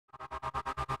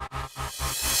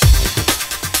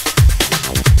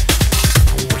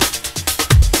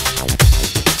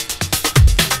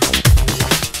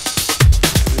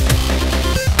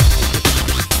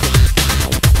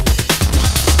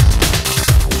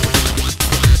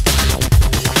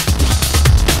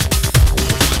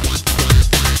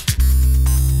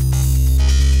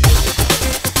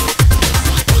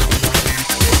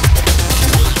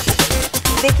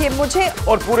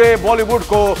और पूरे बॉलीवुड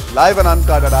को live and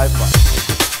uncut at IIFA.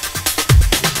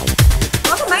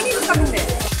 Also, my name is coming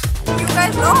there. You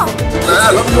guys know.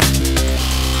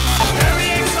 very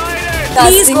excited.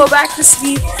 Please go back to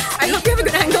sleep. I hope you have a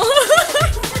good angle.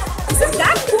 This is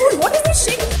that cool. What is this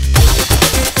shit?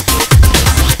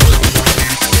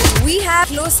 We have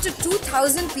close to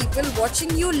 2,000 people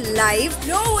watching you live.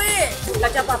 No way.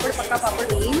 Kacha papad, pakka papad.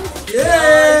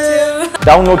 Yeah.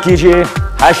 Download कीजिए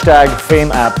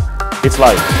 #Fame app. It's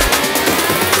live.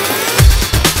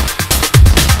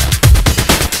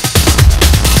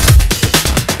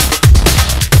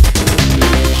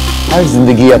 हर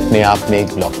जिंदगी अपने आप में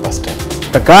एक blockbuster.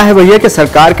 तो कहा है भैया कि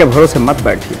सरकार के भरोसे मत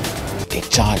बैठिए। Take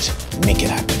charge, make it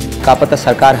happen. का पता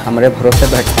सरकार हमारे भरोसे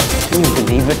बैठा। Can you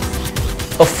believe it?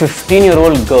 A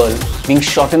 15-year-old girl being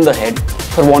shot in the head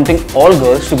for wanting all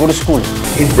girls to go to school.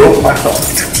 It broke my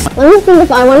heart. Let me think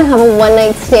if I want to have a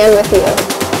one-night stand with you.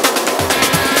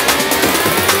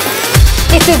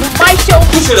 This is my show.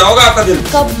 खुश रहोगा आपका दिल।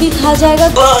 कब भी खा जाएगा।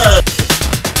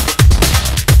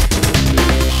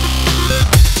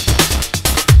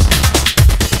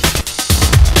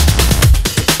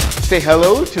 Say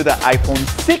hello to the iPhone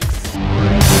 6.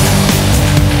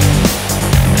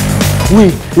 We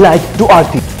like to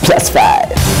arty.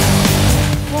 +5.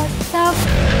 What's up?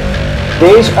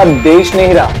 देश अब देश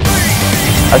नहीं रहा।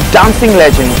 A dancing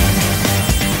legend.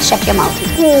 Shut your mouth.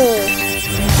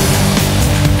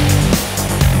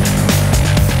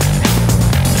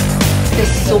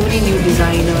 There's so many new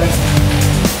designers.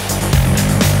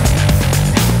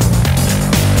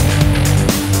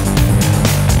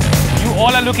 You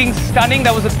all are looking stunning.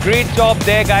 That was a great job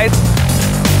there, guys.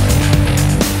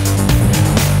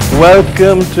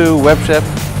 Welcome to WebChef.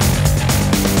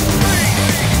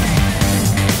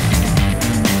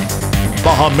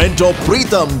 महामेंटो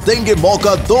प्रीतम देंगे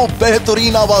मौका दो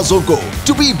बेहतरीन आवाजों को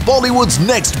to be Bollywood's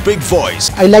next big voice.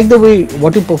 I like the way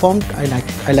what you performed. I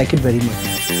like it very much.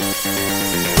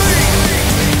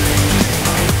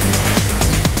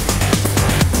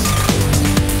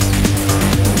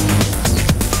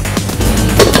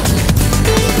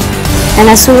 And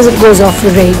as soon as it goes off,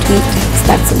 you're ready to eat. It's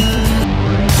that simple.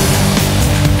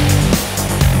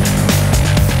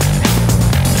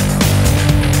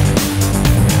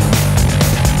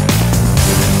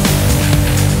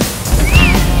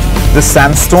 The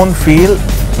sandstone feel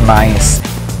nice.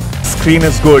 Screen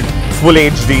is good, full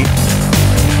HD.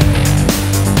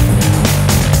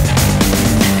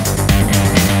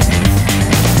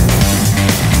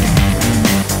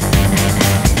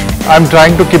 I'm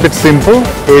trying to keep it simple,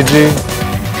 edgy,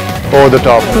 over the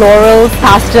top. Florals,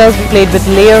 pastels, we played with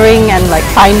layering and like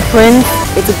fine prints.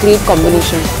 It's a great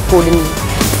combination, code and me.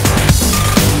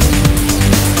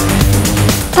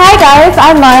 Hi guys,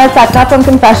 I'm Maya Satna from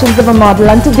Confessions of a Model,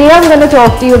 and today I'm going to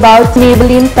talk to you about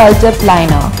Maybelline Closeup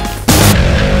Liner.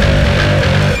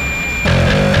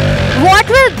 What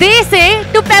will they say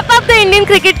to pep up the Indian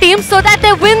cricket team so that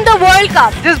they win the World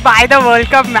Cup? Just buy the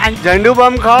World Cup, man. झंडू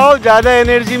बम खाओ, ज्यादा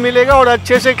energy मिलेगा और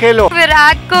अच्छे से खेलो।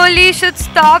 Virat Kohli should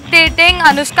stop dating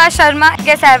Anushka Sharma. I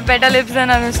guess I have better lips than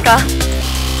Anushka.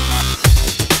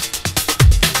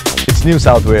 It's New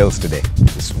South Wales today.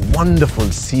 This wonderful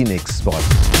scenic spot.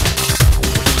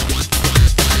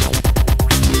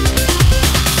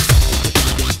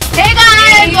 Hey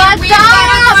guys, what's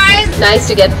up? Nice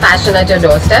to get fashion at your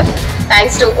doorstep.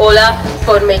 Thanks to Ola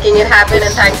for making it happen,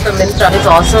 and thanks for Mintra. It's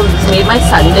awesome. It's made my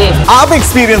Sunday. आप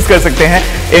experience कर सकते हैं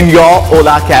in your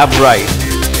Ola cab ride.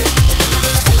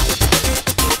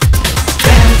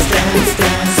 Dance, dance,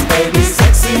 dance, baby,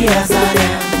 sexy as I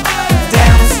am.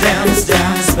 Dance, dance,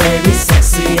 dance, baby,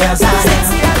 sexy as I am.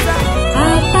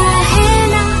 Papa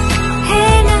Hena,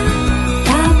 Hena,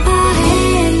 Papa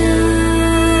Hena.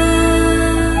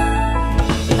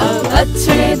 अब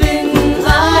अच्छे दिन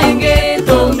आएंगे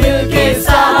तो मिलके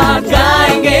साथ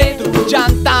गाएंगे। तू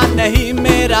जानता नहीं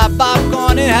मेरा बाप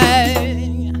कौन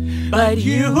है, but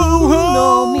you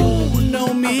know me,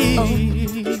 know me.